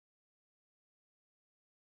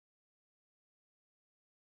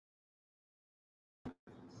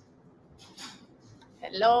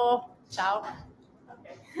Hello, ciao.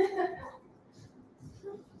 Okay.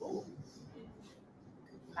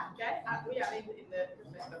 Okay, we are in the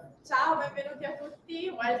ciao, benvenuti a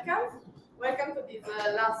tutti. Welcome to this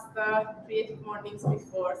last Creative Mornings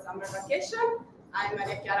before summer vacation. I'm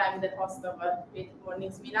Maria Chiara, I'm the host of Creative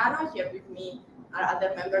Mornings Milano. Here with me are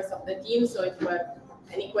other members of the team, so if you have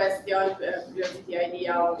any question, curiosity,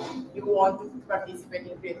 idea, or you want to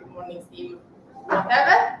participate in Creative Mornings team,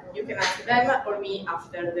 whatever, you can ask them or me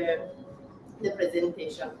after the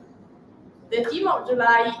presentation. The theme of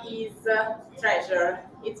July is treasure.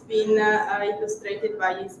 It's been illustrated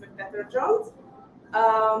by Spectator Jones.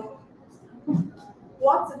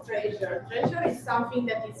 What's a treasure? Treasure is something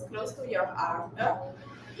that is close to your heart.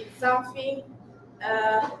 It's something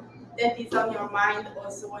that is on your mind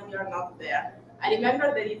also when you're not there. I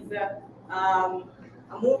remember there is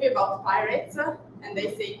a movie about pirates, and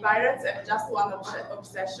they say pirates have just one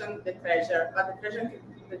obsession, the treasure. But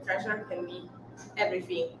the treasure can be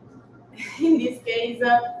everything. In this case,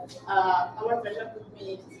 our treasure could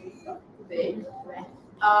be today.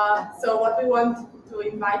 So what we want to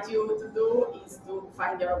invite you to do is to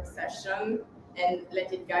find your obsession and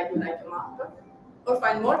let it guide you like a map, or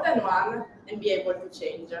find more than one and be able to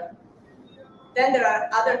change. Then there are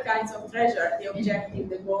other kinds of treasure, the objective,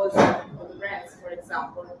 the goals of the brands, for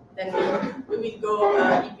example. Then we will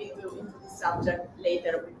go deep into this subject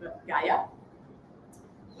later with Gaia.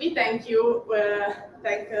 We thank you,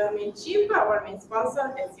 thank MailChimp, our main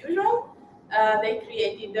sponsor, as usual. They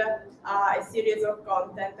created a series of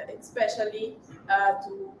content, especially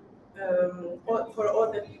for all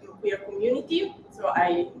the queer community. So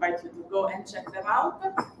I invite you to go and check them out.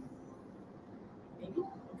 Maybe,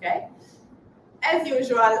 okay. As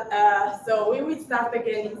usual, so we will start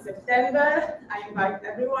again in September. I invite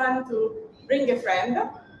everyone to bring a friend.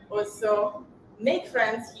 Also, make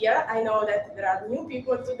friends here. I know that there are new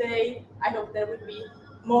people today. I hope there will be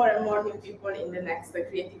more and more new people in the next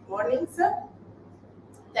Creative Mornings.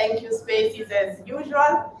 Thank you, Spaces, as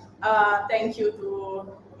usual. Thank you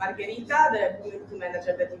to Margherita, the community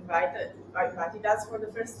manager that invited us for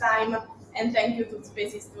the first time. And thank you to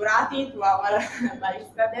Spaces Turati, to our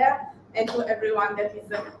barista there, and to everyone that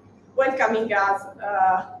is welcoming us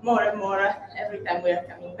more and more every time we are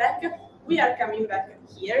coming back. We are coming back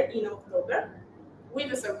here in October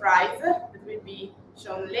with a surprise that will be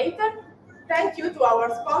shown later. Thank you to our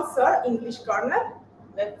sponsor, English Corner,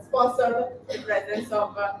 that sponsored the presence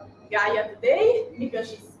of Gaia today, because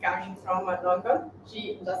she's coming from London.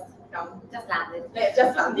 She just landed.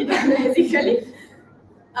 Just landed, basically.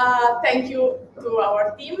 Thank you to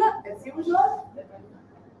our team, as usual.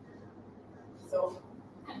 So,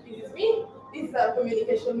 this is me. This is our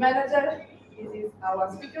communication manager. This is our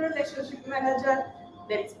speaker relationship manager.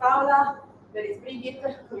 There is Paola. There is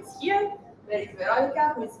Brigitte, who is here. There is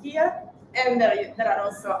Veronica, who is here. And there are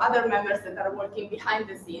also other members that are working behind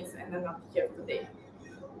the scenes and are not here today.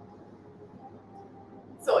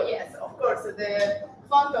 So yes, of course, the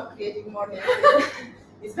font of Creative Mornings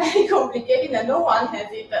is very complicated and no one has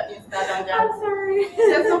it installed on their. I'm sorry.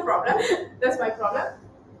 That's no problem. That's my problem.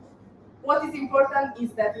 What is important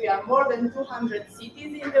is that we are more than 200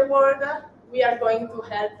 cities in the world. We are going to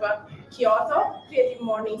help Kyoto Creative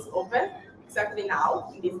Mornings open exactly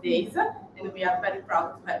now, in these days, and we are very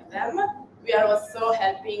proud to help them. We are also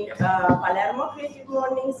helping Palermo Creative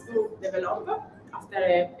Mornings to develop after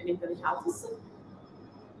a little hiatus.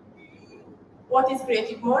 What is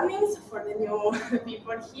Creative Mornings for the new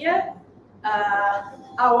people here?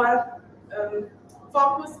 Our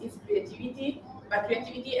focus is creativity, but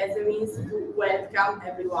creativity as a means to welcome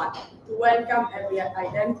everyone, to welcome every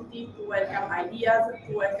identity, to welcome ideas,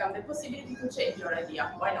 to welcome the possibility to change your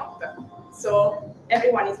idea. Why not? So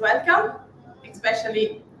everyone is welcome,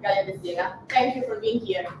 especially Gaia De Siena. Thank you for being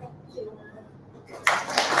here.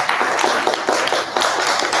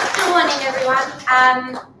 Good morning, everyone.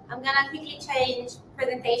 I'm going to quickly change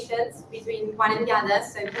presentations between one and the other,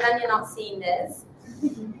 so pretend you're not seeing this.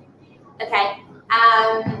 Okay.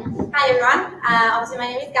 Hi, everyone. Obviously, my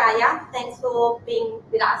name is Gaia. Thanks for being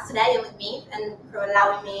with us today and with me, and for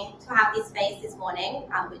allowing me to have this space this morning,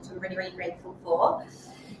 which I'm really, really grateful for,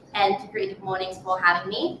 and to Creative Mornings for having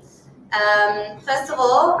me. First of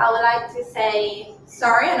all, I would like to say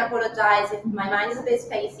sorry and apologize if my mind is a bit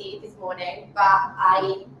spacey this morning, but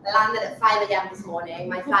I landed at 5 a.m. this morning.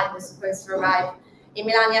 My flight was supposed to arrive in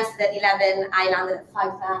Milan yesterday at 11. I landed at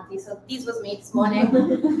 5:30, so this was me this morning.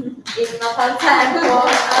 It's not on tempo.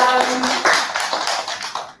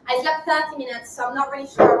 I slept 30 minutes, so I'm not really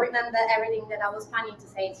sure I remember everything that I was planning to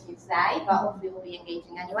say to you today, but hopefully we'll be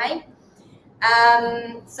engaging anyway.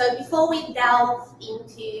 So before we delve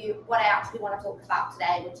into what I actually want to talk about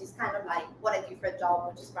today, which is kind of like what I do for a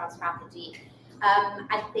job, which is brand strategy,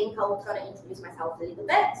 I think I was going to introduce myself a little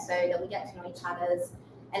bit so that we get to know each other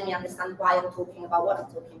and we understand why I'm talking about what I'm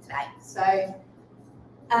talking today. So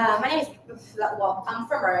my name is, well, I'm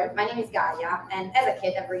from Rome. My name is Gaia, and as a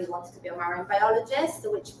kid, I really wanted to be a marine biologist,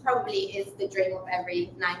 which probably is the dream of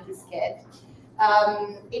every 90s kid.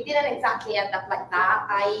 It didn't exactly end up like that.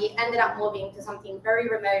 I ended up moving to something very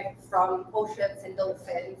remote from oceans and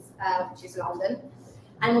dolphins, which is London.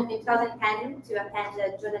 I moved in 2010 to attend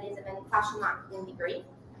a journalism and fashion marketing degree,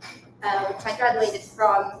 which I graduated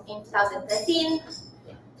from in 2013.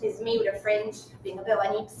 This is me with a fringe, being a bit of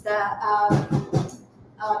an hipster.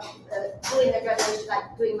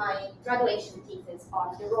 Doing my graduation thesis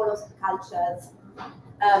on the role of subcultures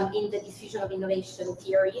in the diffusion of innovation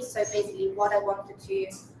theory. So basically what I wanted to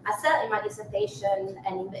assert in my dissertation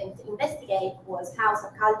and investigate was how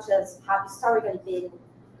subcultures have historically been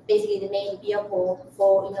basically the main vehicle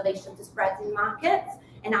for innovation to spread in markets,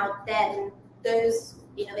 and how then those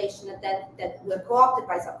innovations that were co-opted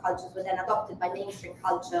by subcultures were then adopted by mainstream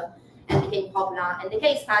culture and became popular. And the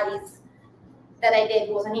case studies that I did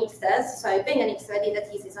was on hipsters. So being an hipster, I did a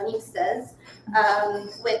thesis on hipsters,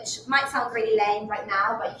 which might sound really lame right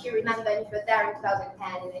now, but if you remember, if you're there in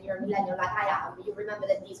 2010 and you're a millennial like I am, you remember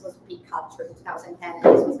that this was peak culture in 2010, and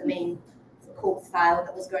this was the main cool style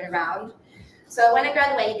that was going around. So when I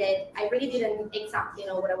graduated, I really didn't exactly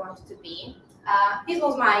know what I wanted to be. This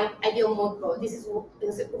was my ideal mood board. This is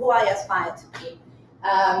who I aspired to be.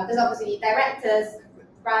 There's obviously directors,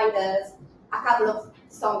 writers, a couple of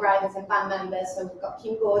songwriters and band members. So we've got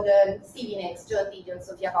Kim Gordon, Stevie Nicks, Joe Didion,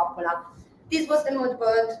 Sofia Coppola. This was the mood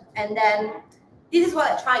board, and then this is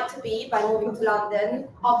what I tried to be by moving to London.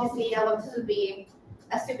 Obviously, I wanted to be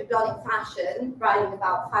a stupid blonde in fashion, writing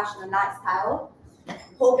about fashion and lifestyle,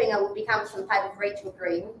 hoping I would become some type of Rachel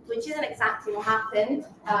Green, which isn't exactly what happened.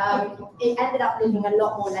 It ended up looking a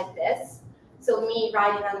lot more like this. So me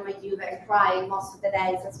riding under my duvet and crying most of the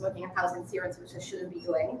days and smoking 1,000 cigarettes, which I shouldn't be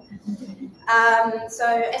doing. So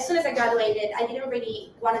as soon as I graduated, I didn't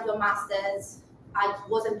really want to do a master's. I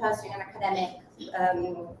wasn't pursuing an academic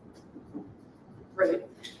route.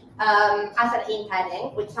 I started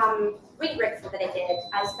interning, which I'm really grateful that I did.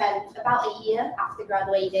 I spent about a year after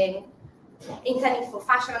graduating interning for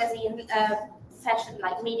fashion magazine, fashion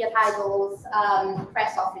like media titles,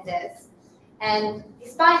 press offices. And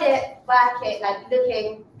despite it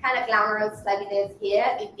looking kind of glamorous like it is here,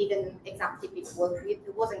 it didn't exactly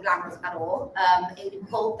it wasn't glamorous at all. It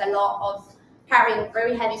involved a lot of carrying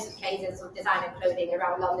very heavy suitcases of designer clothing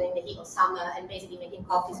around London in the heat of summer and basically making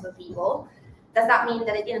coffees for people. Does that mean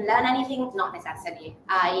that I didn't learn anything? Not necessarily.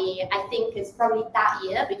 I think it's probably that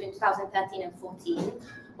year between 2013 and 14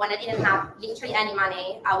 when I didn't have literally any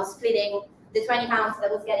money. I was splitting the £20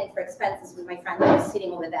 that I was getting for expenses with my friend who was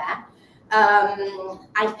sitting over there.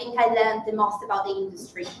 I think I learned the most about the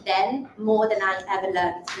industry then, more than I ever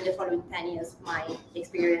learned in the following 10 years of my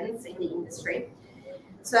experience in the industry.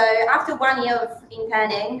 So after 1 year of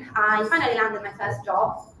interning, I finally landed my first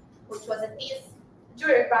job, which was at this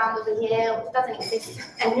jewelry brand over here, which doesn't exist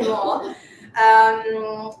anymore.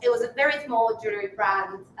 It was a very small jewelry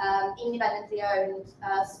brand, independently owned,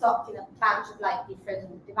 stocked in a bunch of like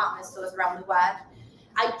different department stores around the world.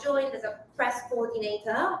 I joined as a press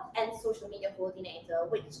coordinator and social media coordinator,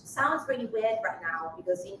 which sounds really weird right now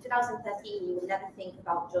because in 2013 you would never think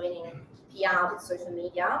about joining PR with social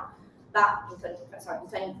media, but in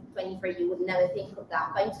 2023 you would never think of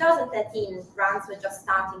that. But in 2013, brands were just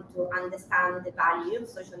starting to understand the value of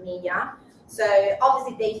social media. So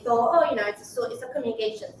obviously they thought, oh, you know, it's a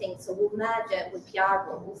communication thing, so we'll merge it with PR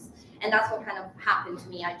roles. And that's what kind of happened to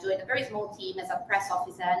me. I joined a very small team as a press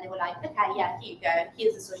officer, and they were like, okay, yeah, here you go.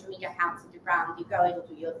 Here's the social media accounts of the brand. You go and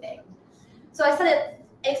do your thing. So I started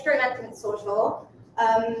experimenting with social.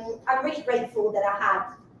 I'm really grateful that I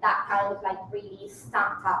had that kind of like really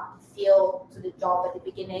startup feel to the job at the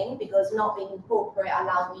beginning, because not being in corporate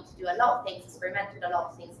allowed me to do a lot of things, experiment with a lot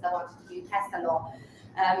of things that I wanted to do, test a lot.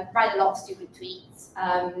 Write a lot of stupid tweets,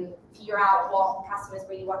 figure out what customers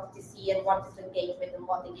really wanted to see and wanted to engage with and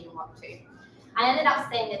what they didn't want to. I ended up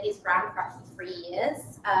staying at this brand for actually 3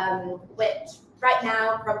 years, which right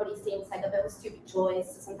now probably seems like a bit of a stupid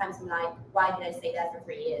choice. Sometimes I'm like, why did I stay there for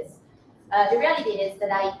 3 years? The reality is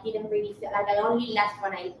that I didn't really feel like I only left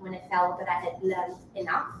when I felt that I had learned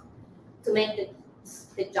enough to make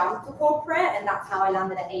the jump to corporate, and that's how I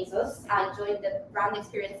landed at ASOS. I joined the brand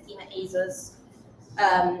experience team at ASOS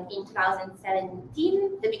in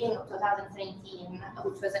 2017, the beginning of 2017,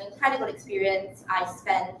 which was an incredible experience. I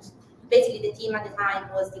spent basically the team at the time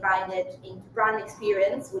was divided into brand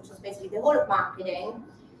experience, which was basically the whole of marketing.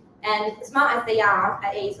 And smart as they are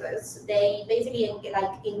at ASOS, they basically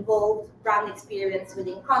involved brand experience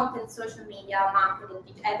within content, social media, marketing,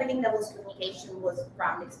 everything that was communication was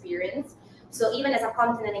brand experience. So even as a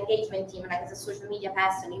content and engagement team, like as a social media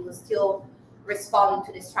person, you will still respond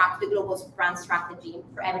to the global brand strategy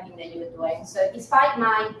for everything that you were doing. So despite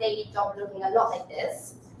my daily job looking a lot like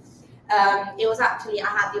this, it was actually, I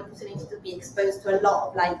had the opportunity to be exposed to a lot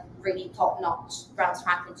of like really top-notch brand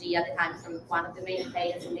strategy at the time from one of the main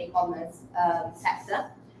players in the e-commerce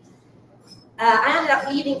sector. I ended up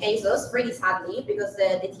leaving ASOS really sadly because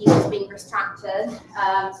the team was being restructured.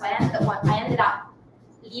 So I ended up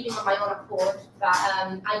leaving on my own accord. But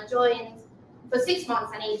I joined for 6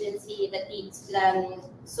 months an agency that did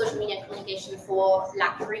social media communication for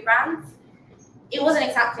luxury brands. It wasn't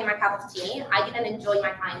exactly my cup of tea. I didn't enjoy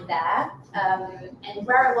my time there. And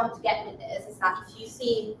where I want to get with this is that if you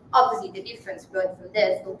see, obviously, the difference going from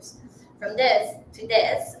this to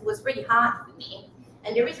this was really hard for me.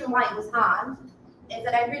 And the reason why it was hard is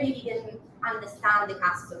that I really didn't understand the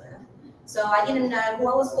customer. So I didn't know who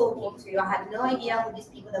I was talking to. I had no idea who these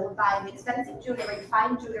people that were buying expensive jewelry,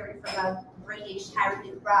 fine jewelry from a British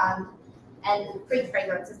heritage brand, and pretty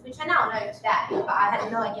fragrances, which I now know today, but I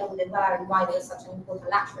had no idea who they were and why they were such an important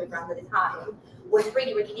luxury brand at the time, was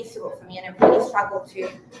really, really difficult for me, and I really struggled to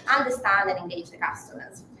understand and engage the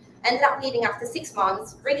customers. Ended up leaving after 6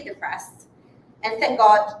 months, really depressed, and thank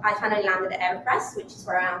God I finally landed at AeroPress, which is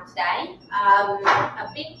where I am today.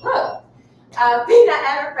 I've been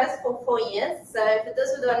at AeroPress for 4 years, so for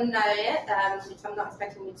those who don't know it, which I'm not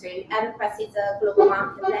expecting you to, AeroPress is a global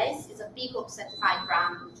marketplace. It's a B Corp certified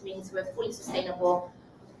brand, which means we're fully sustainable,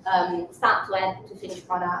 start to end to finish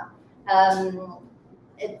product.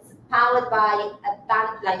 It's powered by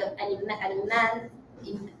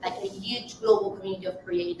a huge global community of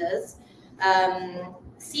creators.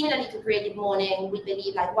 Similarly to Creative Morning, we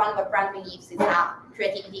believe, like one of our brand beliefs is that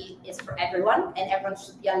creativity is for everyone, and everyone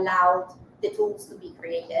should be allowed the tools to be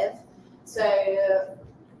creative. So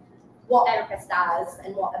what AeroPress does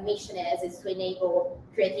and what a mission is to enable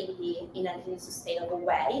creativity in a sustainable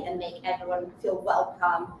way and make everyone feel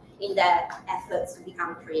welcome in their efforts to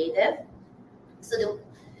become creative. So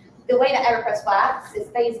the way that AeroPress works is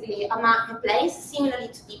basically a marketplace, similarly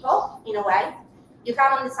to People in a way. You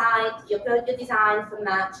come on the site, you upload your design for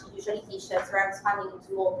merch, usually t-shirts. We're expanding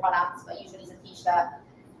into more products, but usually it's a t-shirt.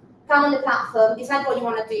 Come on the platform, decide what you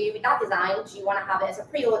want to do with that design. Do you want to have it as a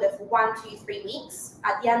pre-order for 1, 2, 3 weeks?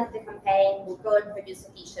 At the end of the campaign, we'll go and produce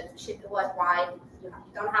a t-shirt, ship it worldwide. You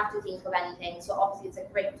don't have to think of anything. So obviously it's a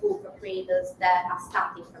great tool for creators that are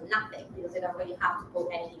starting from nothing because they don't really have to put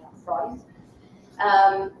anything up front.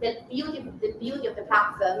 The beauty of the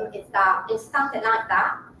platform is that it started like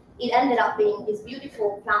that. It ended up being this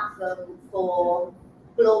beautiful platform for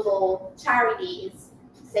global charities,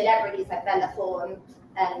 celebrities like Bella Thorne,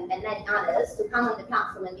 and many others to come on the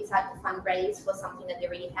platform and decide to fundraise for something that they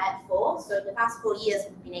really had for. So in the past 4 years,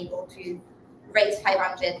 we've been able to raise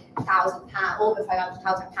over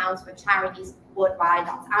 £500,000 for charities worldwide.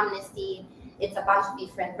 That's Amnesty. It's a bunch of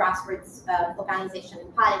different grassroots organizations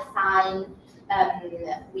in Palestine.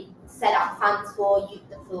 We set up funds for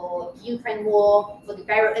Ukraine war, for the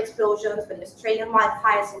Beirut explosions, for the Australian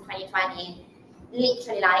wildfires in 2020.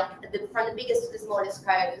 Literally, from the biggest to the smallest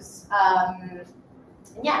cause.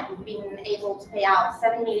 And yeah, we've been able to pay out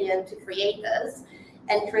 7 million to creators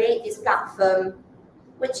and create this platform,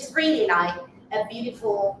 which is really like a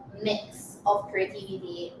beautiful mix of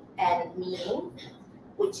creativity and meaning,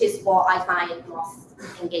 which is what I find most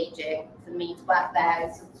engaging for me to work there.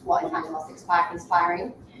 It's what I find most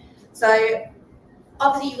inspiring. So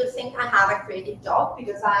obviously you would think I have a creative job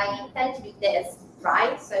because I tend to do this,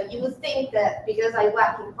 right? So you would think that because I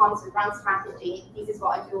work in comms and brand strategy, this is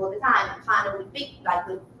what I do all the time. I kind of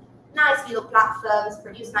with nice little platforms,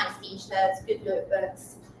 produce nice t-shirts, good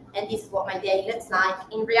lookbooks, and this is what my day looks like.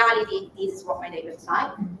 In reality, this is what my day looks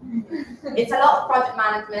like. It's a lot of project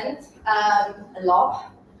management, a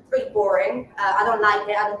lot. It's pretty boring. I don't like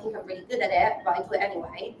it. I don't think I'm really good at it, but I do it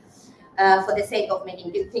anyway. For the sake of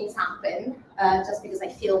making good things happen, just because I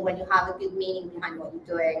feel when you have a good meaning behind what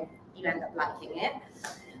you're doing, you end up liking it.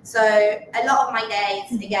 So a lot of my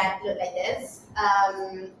days, again, look like this.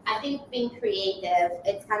 I think being creative,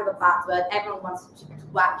 it's kind of a buzzword. Everyone wants to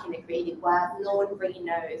work in the creative world. No one really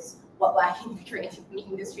knows what working in the creative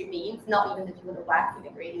industry means, not even the people that work in the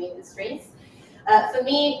creative industries. For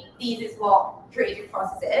me, this is what creative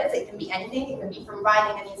process is. It can be anything. It can be from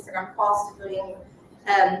writing an Instagram post to doing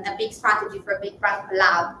a big strategy for a big brand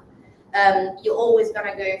collab. you're always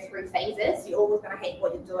going to go through phases. You're always going to hate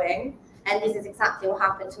what you're doing. And this is exactly what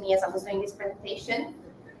happened to me as I was doing this presentation.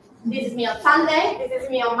 This is me on Sunday. This is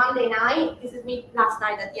me on Monday night. This is me last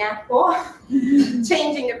night at the airport,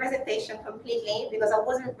 changing the presentation completely because I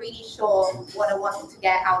wasn't really sure what I wanted to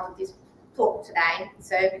get out of this talk today.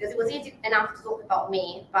 So because it was easy enough to talk about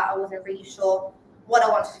me, but I wasn't really sure what I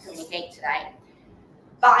wanted to communicate today.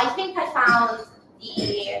 But I think I found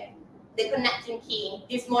the connecting key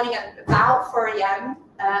this morning at about 4 a.m.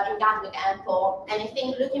 In Gatwick Airport. And I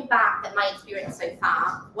think looking back at my experience so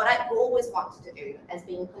far, what I've always wanted to do has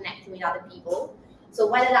been connecting with other people. So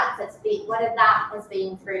whether that has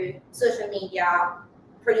been through social media,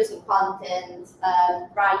 producing content,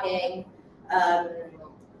 writing,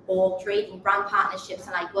 or creating brand partnerships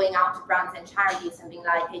and like going out to brands and charities and being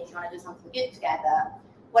like, hey, do you want to do something good together?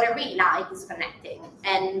 What I really like is connecting.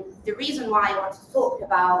 And the reason why I wanted to talk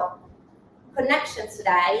about connections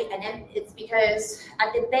today, and it's because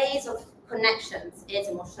at the base of connections is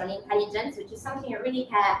emotional intelligence, which is something I really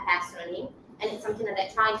care personally, and it's something that I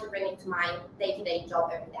try to bring into my day-to-day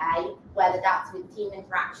job every day, whether that's with team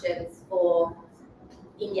interactions or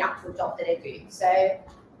in the actual job that I do. So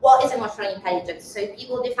what is emotional intelligence? So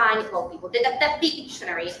people define it, well, the big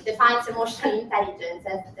dictionary defines emotional intelligence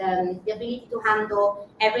as the ability to handle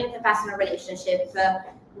every interpersonal relationship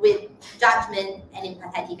with judgment and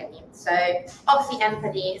empathetically. So obviously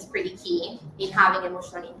empathy is pretty key in having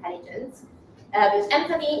emotional intelligence. Because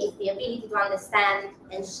empathy is the ability to understand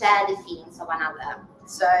and share the feelings of another.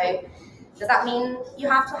 So does that mean you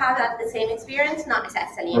have to have the same experience? Not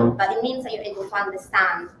necessarily, but it means that you're able to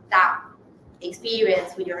understand that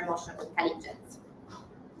experience with your emotional intelligence.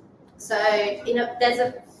 So, there's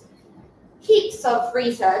a heaps of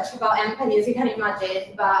research about empathy, as you can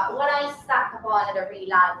imagine, but what I stuck upon and I really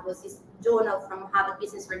liked was this journal from Harvard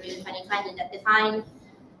Business Review 2020 that defined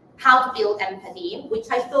how to build empathy, which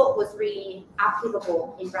I thought was really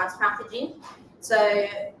applicable in brand strategy. So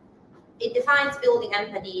it defines building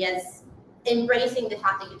empathy as embracing the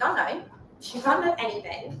fact that you don't know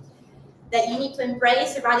anything, that you need to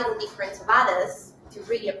embrace the radical difference of others to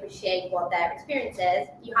really appreciate what their experience is.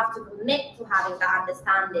 You have to commit to having that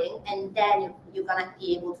understanding, and then you're going to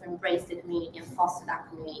be able to embrace the community and foster that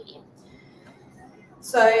community.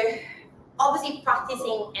 So obviously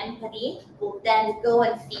practicing empathy will then go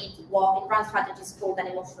and feed what in brand strategy is called an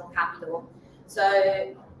emotional capital.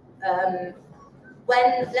 So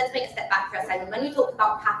let's make a step back for a second. When we talk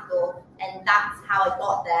about capital, and that's how I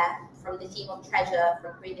got there from the team of Treasure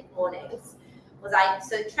from Creative Mornings, was like,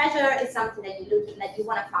 so treasure is something that you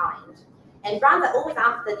want to find. And brands are always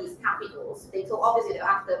after these capitals. Obviously they're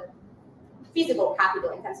after physical capital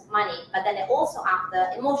in terms of money, but then they're also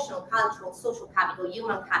after emotional, cultural, social capital,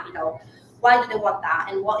 human capital. Why do they want that?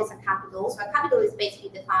 And what is a capital? So a capital is basically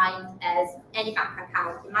defined as any bank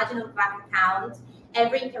account. Imagine a bank account.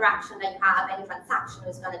 Every interaction that you have, any transaction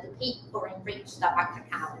is going to deplete or enrich that bank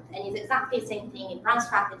account. And it's exactly the same thing in brand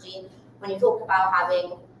strategy when you talk about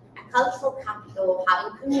having a cultural capital,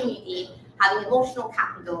 having community, having emotional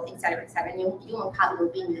capital, etc., etc., and human capital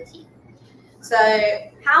being the team. So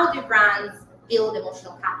how do brands build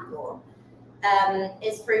emotional capital?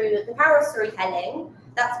 Is through the power of storytelling.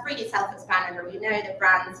 That's pretty self-explanatory. You know the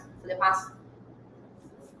brands for the past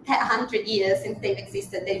 100 years since they've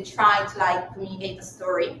existed, they've tried to communicate a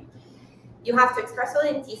story. You have to express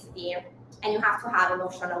authenticity, and you have to have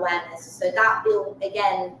emotional awareness. So that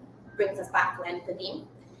again brings us back to empathy.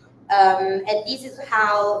 And this is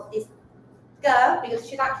how this girl, because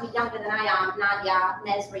she's actually younger than I am, Nadia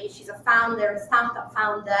Nesri, she's a founder, a startup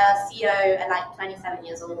founder, CEO at 27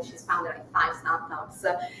 years old. She's founded 5 startups.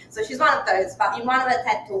 So she's one of those. But in one of her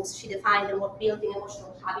TED talks, she defined building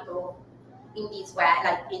emotional capital in this way,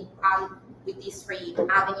 with these 3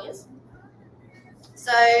 avenues.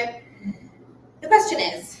 So the question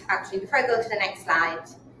is, actually, before I go to the next slide,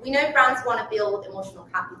 we know brands want to build emotional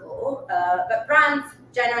capital, but brands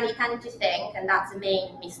generally tend to think, and that's the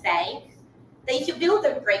main mistake, that if you build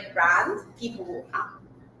a great brand, people will come.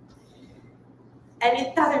 And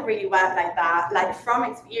it doesn't really work like that. From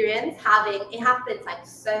experience, it happens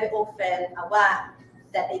so often at work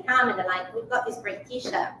that they come and they're like, we've got this great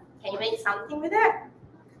t-shirt. Can you make something with it?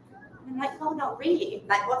 And I'm like, well, not really.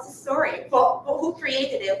 What's the story? But who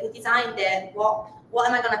created it? Who designed it? What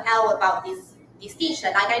am I going to tell about this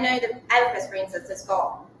t-shirt? I know that Everpress, for instance, has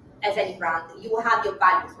got, as any brand, you will have your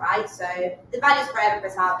values, right? So the values for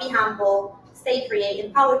Everpress are be humble, stay creative,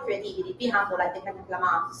 empower creativity, be humble, like the Kendrick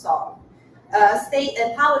Lamar song.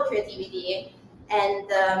 Empower creativity, and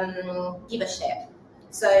give a shit.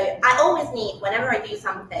 So I always need, whenever I do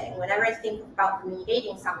something, whenever I think about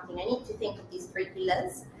communicating something, I need to think of these 3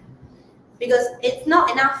 pillars. Because it's not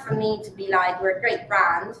enough for me to be like, we're a great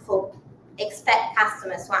brand, for expect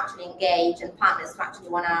customers to actually engage and partners to actually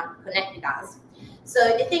want to connect with us.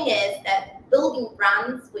 So the thing is that building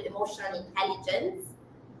brands with emotional intelligence,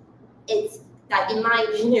 it's like, in my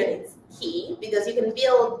opinion, it's key, because you can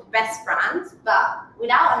build the best brands, but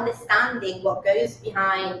without understanding what goes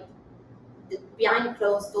behind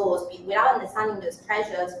closed doors, without understanding those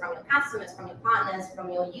treasures from your customers, from your partners,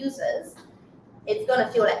 from your users, it's going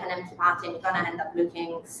to feel like an empty party, and you're going to end up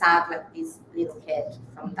looking sad like this little kid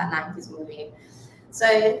from that 90s movie. So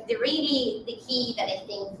the key that I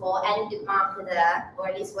think for any good marketer, or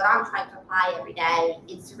at least what I'm trying to apply every day,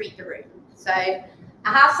 is to read the room. So I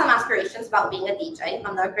have some aspirations about being a DJ.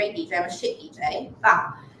 I'm not a great DJ, I'm a shit DJ.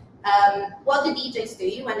 But what do DJs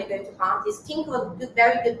do when they go to parties? Think of a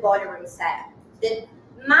very good boiler room set. The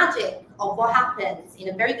magic of what happens in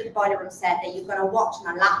a very good boiler room set that you're going to watch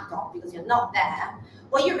on a laptop because you're not there,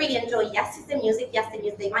 what you really enjoy, yes, is the music,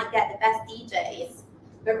 they might get the best DJs,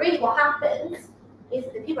 but really what happens is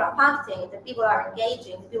the people are partying, the people are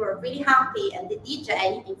engaging, the people are really happy, and the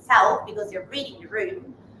DJ itself, because they're reading the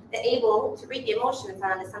room, they're able to read the emotions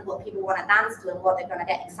and understand what people want to dance to and what they're going to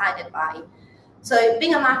get excited by. So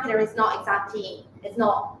being a marketer is not that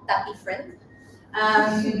different.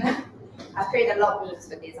 I've created a lot of memes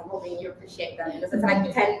for this. I'm hoping you appreciate them, because it's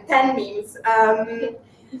like 10 memes.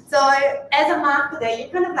 So as a marketer, you're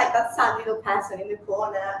kind of like that sad little person in the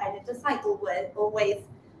corner, and you're just like always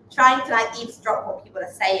trying to like eavesdrop what people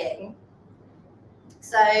are saying.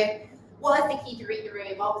 So what is the key to read the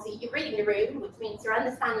room? Obviously, you're reading the room, which means you're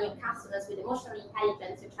understanding your customers with emotional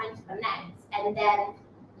intelligence, you're trying to connect, and then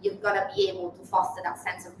you're gonna be able to foster that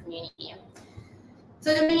sense of community.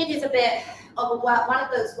 So community is a bit of a word, one of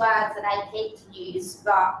those words that I hate to use,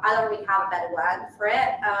 but I don't really have a better word for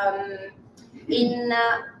it.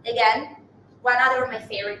 Again, one other of my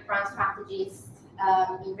favorite brand strategies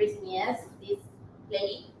in recent years is this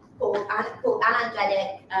lady called Anna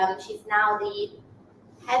Angelic. She's now the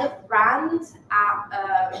head of brand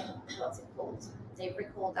at, what's it called? They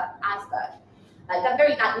recalled that Iceberg. Like that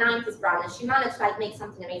very 90s brand, and she managed to like make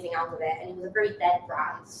something amazing out of it, and it was a very dead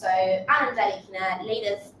brand. So Anna Angelic, in her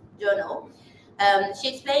latest journal, she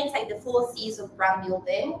explains like the 4 C's of brand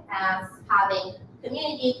building as having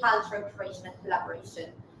community, culture, creation, and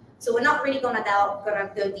collaboration. So we're not really gonna go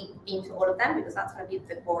deep into all of them, because that's gonna be a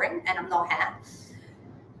bit boring, and I'm not here.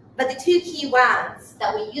 But the 2 key words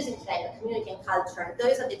that we're using today, the community and culture,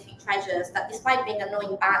 those are the 2 treasures that, despite being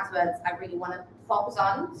annoying buzzwords, I really want to focus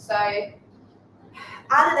on. So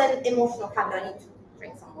other than emotional capital, I need to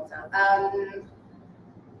drink some water.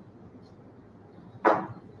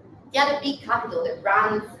 The other big capital that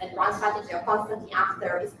brands and brand strategy are constantly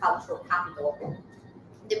after is cultural capital.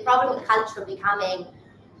 The problem with culture becoming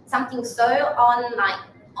something so on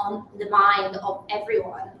the mind of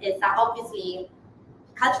everyone is that obviously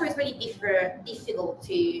culture is really difficult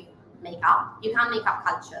to make up. You can't make up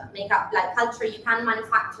culture. Culture, you can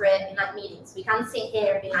manufacture it in like meetings. We can sit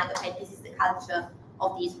here and be like, okay, this is the culture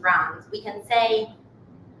of these brands. We can say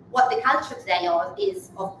what the culture today is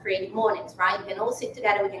of creative mornings, right? We can all sit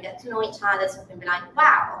together, we can get to know each other, so we can be like,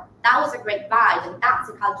 wow, that was a great vibe, and that's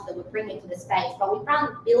the culture that we're bringing to the space. But with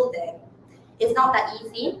brand building, it's not that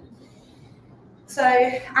easy. So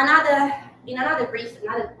one of the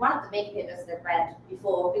main papers that I read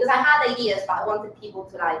before, because I had ideas, but I wanted people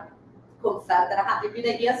to like confirm that I had the good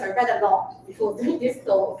idea, so I read a lot before doing this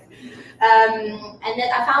talk. And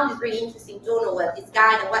then I found this really interesting journal where this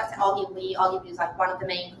guy that works at Ogilvy is like one of the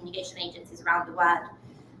main communication agencies around the world.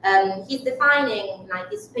 He's defining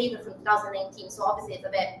like this paper from 2018, so obviously it's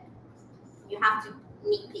a bit, you have to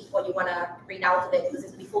nitpick what you want to read out of it because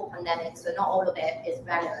it's before pandemic, so not all of it is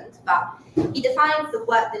relevant. But he defines the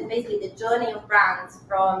work, that basically the journey of brands,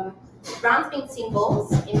 from brands being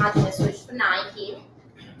symbols, imagine a switch for Nike,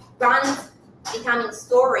 brands becoming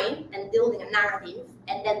story and building a narrative,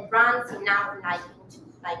 and then brands are now like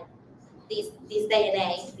this day and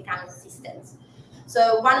age becoming systems.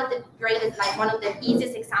 So one of the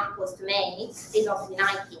easiest examples to make is obviously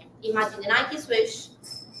Nike. Imagine the Nike swoosh.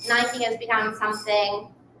 Nike has become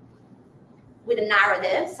something with a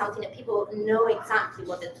narrative, something that people know exactly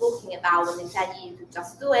what they're talking about when they tell you to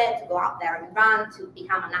just do it, to go out there and run, to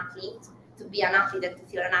become an athlete, to be an athlete and to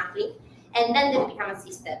feel an athlete. And then they become a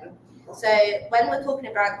system. So when we're talking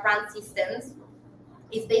about brand systems,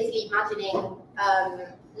 it's basically imagining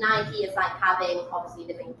Nike is like having obviously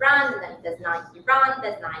the main brand, and then there's Nike Run,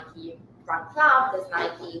 there's Nike Run Club, there's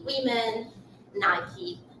Nike Women,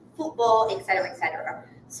 Nike Football, etc., etc.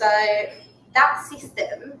 So that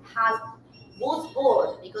system was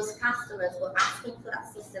born because customers were asking for that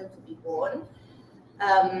system to be born.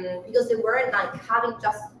 because they weren't like having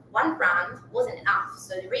just one brand wasn't enough.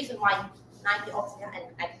 So the reason why Nike, obviously, and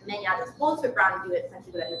like many other sportswear brands do it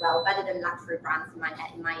particularly well, better than luxury brands in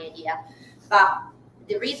my idea. But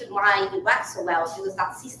the reason why it works so well is because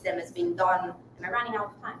that system has been done. Am I running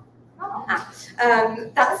out of time? Oh.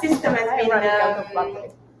 That system has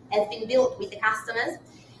been built with the customers.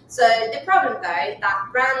 So the problem though, that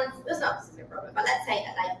brands, it's not a problem, but let's say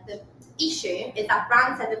that like the issue is that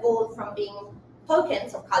brands have evolved from being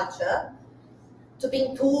tokens of culture to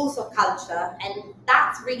being tools of culture, and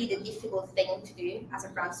that's really the difficult thing to do as a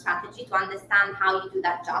brand strategy, to understand how you do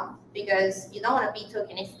that job, because you don't want to be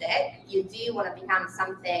tokenistic, you do want to become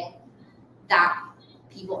something that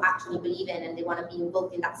people actually believe in and they want to be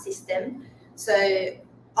involved in that system. So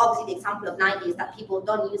obviously the example of Nike is that people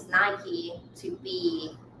don't use Nike to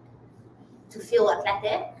feel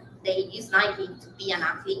athletic, they use Nike to be an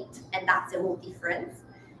athlete, and that's the whole difference.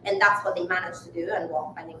 And that's what they managed to do, and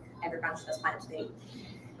what I think every brand should just manage to do.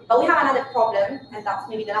 But we have another problem, and that's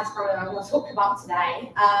maybe the last problem I'm going to talk about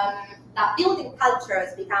today. That building culture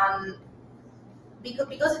has become,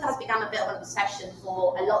 because it has become a bit of an obsession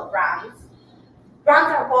for a lot of brands.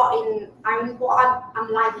 Brands are what I'm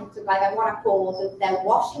liking to, like I want to call the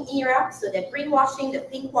washing era. So the greenwashing, the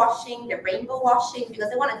pinkwashing, the rainbow washing, because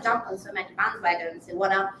they want to jump on so many bandwagons. They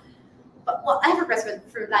want to. But whatever press went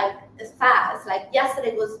through like as fast. Like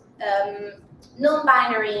yesterday was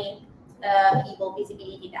non-binary people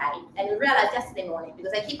visibility day, and I realized yesterday morning,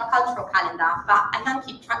 because I keep a cultural calendar, but I can't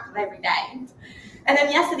keep track of every day. And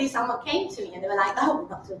then yesterday someone came to me and they were like, "Oh, we're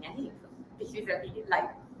not doing anything for visibility, like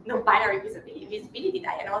non-binary visibility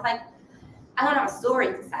day." And I was like, I don't have a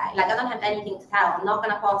story to say. Like I don't have anything to tell. I'm not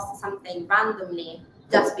gonna post something randomly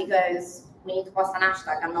just because we need to post an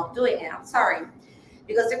hashtag. I'm not doing it. I'm sorry.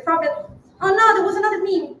 Because the problem, oh no, there was another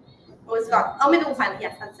meme. Oh, it's gone. Oh, maybe we'll find it.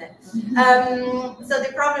 Yes, that's it. So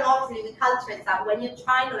the problem, obviously, with culture is that when you're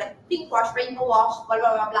trying to like pink wash, rainbow wash, blah,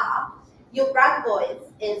 blah, blah, blah, your brand voice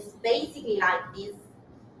is basically like this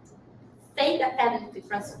fake attempt to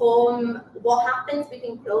transform what happens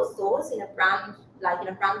between closed doors in a brand, like in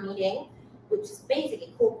a brand meeting, which is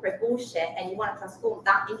basically corporate bullshit, and you want to transform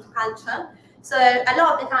that into culture. So a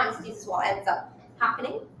lot of the times, this is what ends up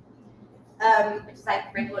happening. Which is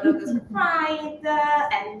like rainbow logos for pride,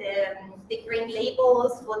 and the green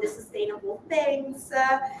labels for the sustainable things,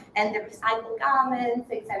 and the recycled garments,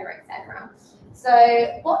 etc., etc.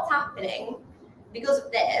 So what's happening because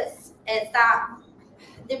of this is that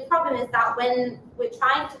the problem is that when we're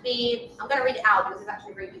trying to be, I'm going to read it out because it's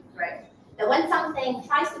actually really great, that when something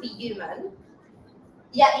tries to be human,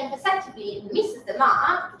 yet imperceptibly misses the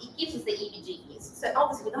mark, it gives us the EBGs. So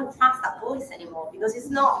obviously we don't trust that voice anymore because it's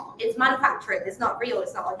manufactured, it's not real,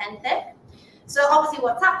 it's not authentic. So obviously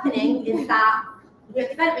what's happening is that we're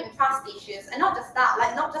developing trust issues, and not just that,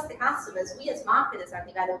 like not just the customers, we as marketers are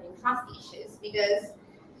developing trust issues, because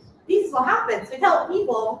this is what happens. We tell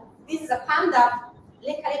people this is a panda,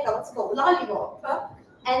 what's it called, lollipop,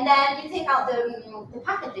 and then you take out the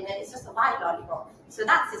packaging and it's just a white lollipop. So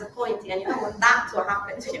that's disappointing, and you don't want that to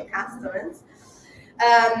happen to your customers.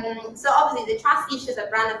 So obviously the trust issues that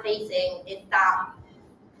brands are facing is that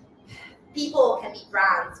people can be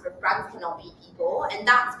brands, but brands cannot be people, and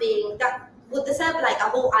that would deserve like a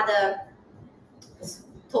whole other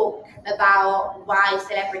talk about why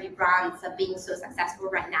celebrity brands are being so successful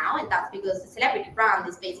right now, and that's because the celebrity brand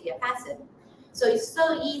is basically a person. So it's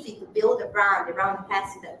so easy to build a brand around a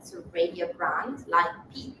person that's already a brand. Like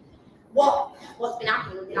what's been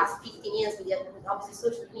happening in the last 15 years with obviously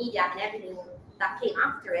social media and everything that came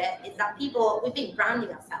after it is that we've been branding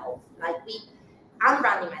ourselves. Like I'm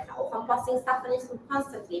branding myself. I'm posting stuff on Instagram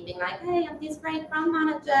constantly, being like, hey, I'm this great brand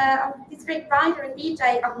manager, I'm this great writer and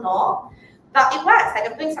DJ. I'm not. But it works. Like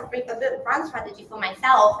I'm doing a bit of brand strategy for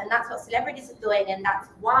myself, and that's what celebrities are doing, and that's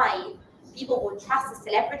why people will trust a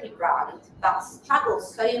celebrity brand but struggle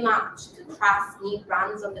so much to trust new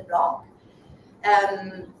brands on the block.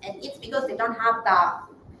 And it's because they don't have that,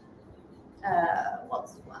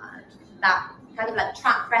 what's the word? That kind of like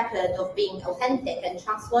track record of being authentic and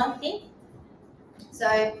trustworthy. So,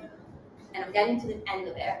 and I'm getting to the end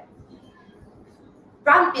of it.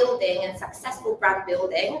 Brand building and successful brand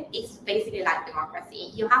building is basically like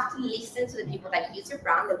democracy. You have to listen to the people that use your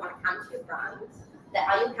brand, that want to come to your brand, that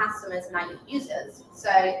are your customers and are your users. So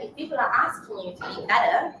if people are asking you to be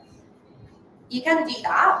better, you can do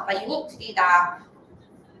that, but you need to do that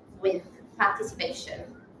with participation.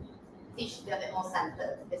 This should be a bit more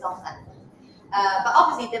centered, it's off-centered. But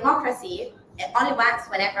obviously democracy, it only works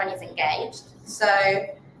when everyone is engaged. So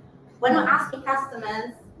when we're asking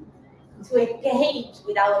customers, to engage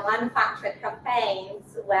with our manufactured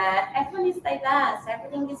campaigns where everyone is diverse,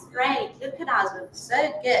 everything is great, look at us, we're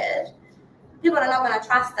so good. People are not going to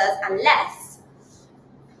trust us unless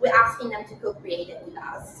we're asking them to co-create it with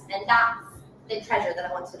us. And that's the treasure that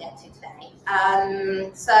I want to get to today.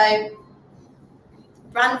 So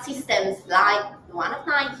brand systems like the one of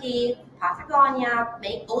Nike, Patagonia,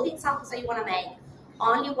 make all the examples that you want to make,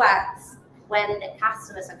 only works when the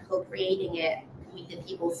customers are co-creating it with the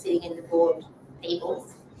people sitting in the board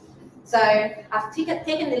tables. So I've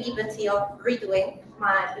taken the liberty of redoing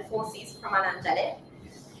the 4Cs from Angelic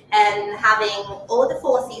and having all the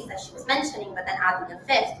 4Cs that she was mentioning, but then adding a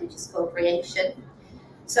fifth, which is co-creation.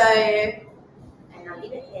 So, and I'll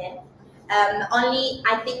leave it here.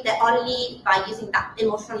 I think that only by using that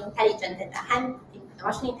emotional intelligence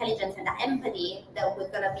and the empathy that we're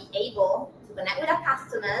going to be able to connect with our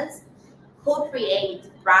customers, co-create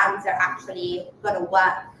brands that are actually going to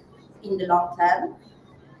work in the long term.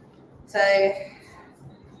 So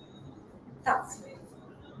that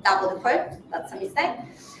was a quote, that's a mistake.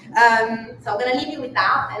 So I'm going to leave you with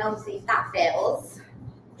that, and obviously if that fails,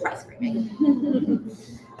 try screaming.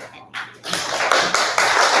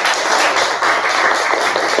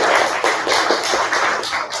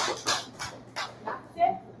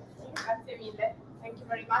 Grazie mille. Thank you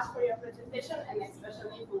very much for your presentation, and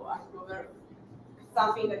especially to uncover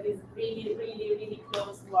something that is really, really, really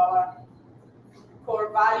close to our core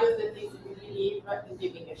values, that is we believe in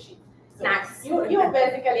giving a shit. So nice. You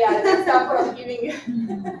basically are an example of giving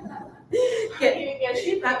giving a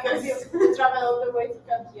shit, because you travel all the way to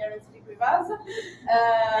come here and speak with us.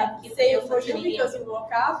 Same for you, because you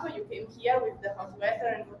woke up, you came here with the hot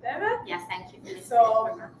weather and whatever. Yes, thank you.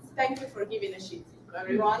 So thank you for giving a shit to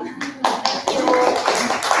everyone. Thank you.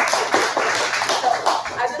 So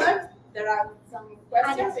I don't know if there are some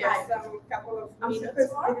questions. We have some couple of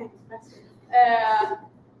minutes more.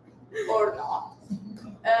 Or not.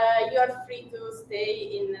 You are free to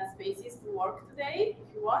stay in spaces to work today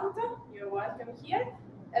if you want. You're welcome here.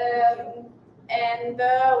 And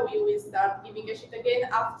we will start giving a shit again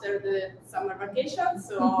after the summer vacation.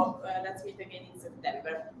 So let's meet again in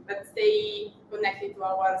September. But stay connected to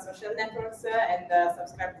our social networks and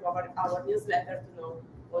subscribe to our newsletter to know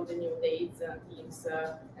all the new dates, teams,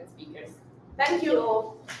 and speakers. Thank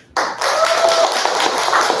you.